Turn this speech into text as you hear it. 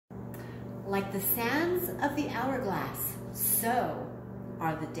Like the sands of the hourglass, so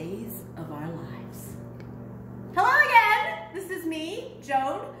are the days of our lives. Hello again, this is me,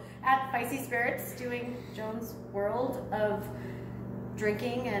 Joan, at Feisty Spirits, doing Joan's World of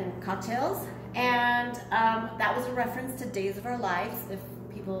Drinking and Cocktails. And that was a reference to Days of Our Lives, if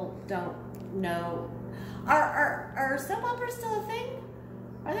people don't know. Are soap operas still a thing?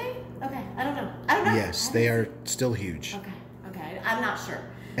 Are they? Okay, I don't know. Yes, they are still huge. Okay, I'm not sure.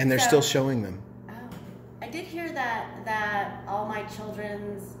 And they're still showing them. Oh, I did hear that all my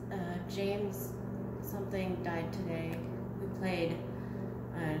children's, James something died today, who played,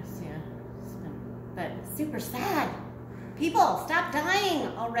 but super sad. People, stop dying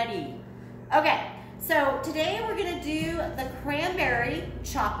already. Okay, so today we're gonna do the Cranberry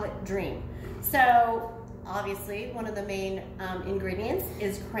Chocolate Dream. So, obviously, one of the main ingredients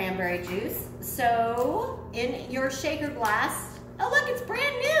is cranberry juice. So, in your shaker glass, oh look, it's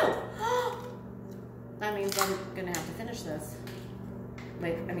brand new. That means I'm gonna have to finish this.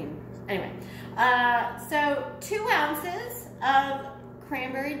 Anyway. So 2 ounces of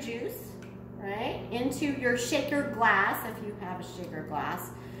cranberry juice, right, into your shaker glass, if you have a shaker glass.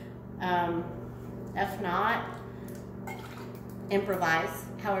 If not, improvise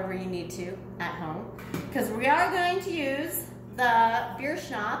however you need to at home. Because we are going to use the beer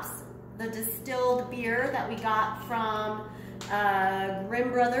schnapps, the distilled beer that we got from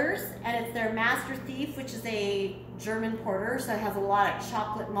Grimm brothers, and it's their Master Thief, which is a German porter, so it has a lot of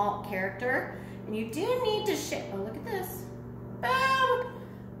chocolate malt character. And you do need to shake. Oh, look at this. Boom!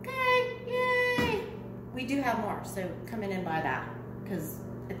 Okay, yay! We do have more, so come in and buy that, because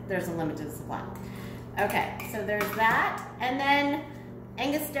there's a limited supply. Okay, so there's that. And then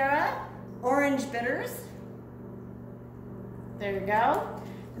Angostura orange bitters. There you go.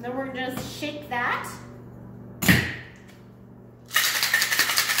 And then we're gonna just shake that.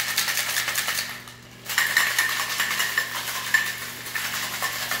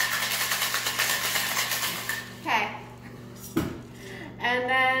 And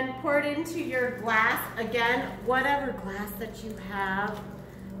then pour it into your glass. Again, whatever glass that you have.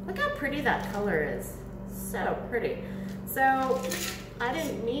 Look how pretty that color is. So pretty. So I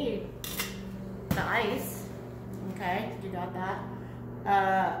didn't need the ice. Okay, you got that.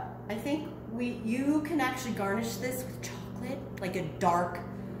 I think you can actually garnish this with chocolate, like a dark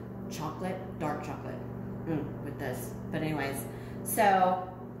chocolate with this. But anyways, so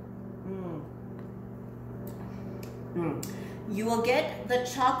you will get the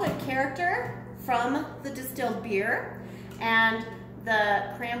chocolate character from the distilled beer, and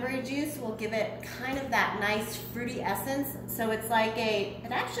the cranberry juice will give it kind of that nice fruity essence. So it's like it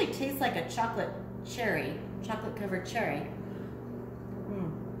actually tastes like a chocolate covered cherry.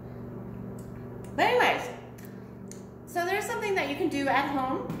 But anyways, so there's something that you can do at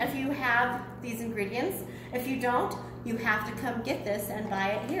home if you have these ingredients. If you don't, you have to come get this and buy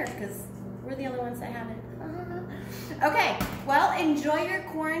it here, because we're the only ones that have it. Okay, well, enjoy your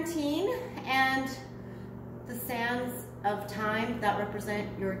quarantine and the sands of time that represent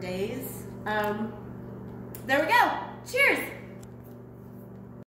your days. There we go. Cheers.